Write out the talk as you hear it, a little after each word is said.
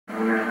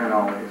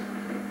not always.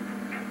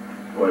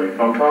 What, you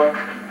fun pop?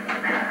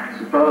 I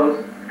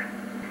suppose.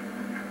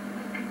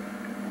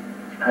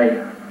 Hey,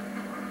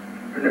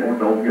 isn't that what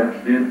the old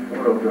guys did?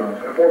 What old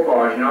guys? Their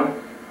forefathers, you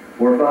know?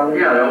 Forefathers?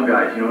 Yeah, the old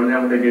guys, you know, isn't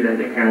that what they did? They had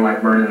the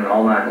candlelight burning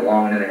all night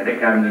long, and then they had the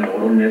cabin in the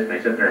wilderness, and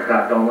they sat there and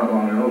talked all night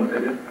long, you know what they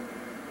did?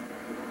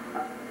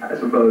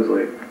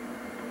 Supposedly.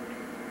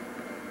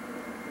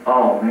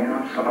 Oh man,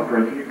 I'm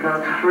breaking your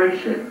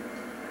concentration.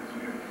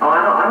 Oh,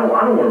 I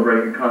don't want to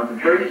break your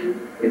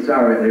concentration. It's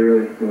alright, they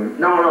really.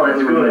 No,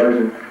 that's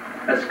good.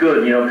 That's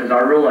good, you know, because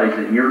I realize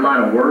that your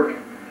line of work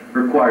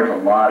requires a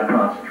lot of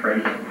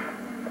concentration.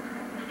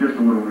 It's just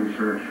a little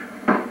research.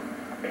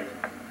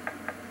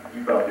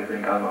 You probably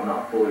think I'm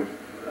not fully,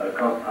 you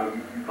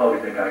probably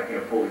think I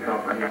can't fully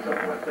comprehend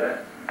something like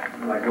that.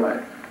 Like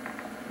what?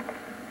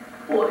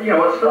 Well, you know,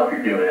 what stuff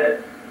you're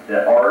doing,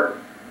 that art,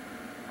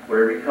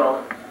 whatever you call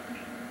it.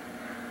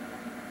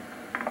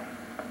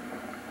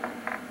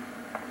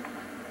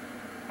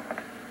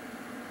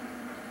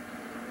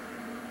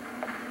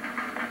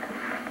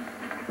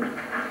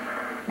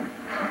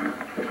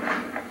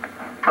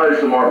 I do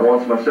some art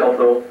once myself,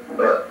 though,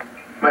 but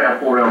man, I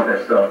fool around with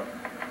that stuff.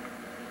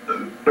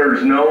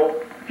 There's no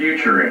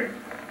future in it.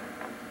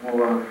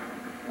 Well,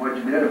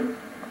 what'd you do?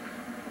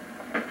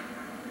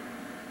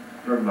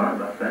 Never mind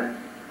about that.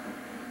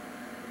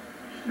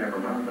 Just never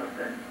mind about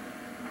that.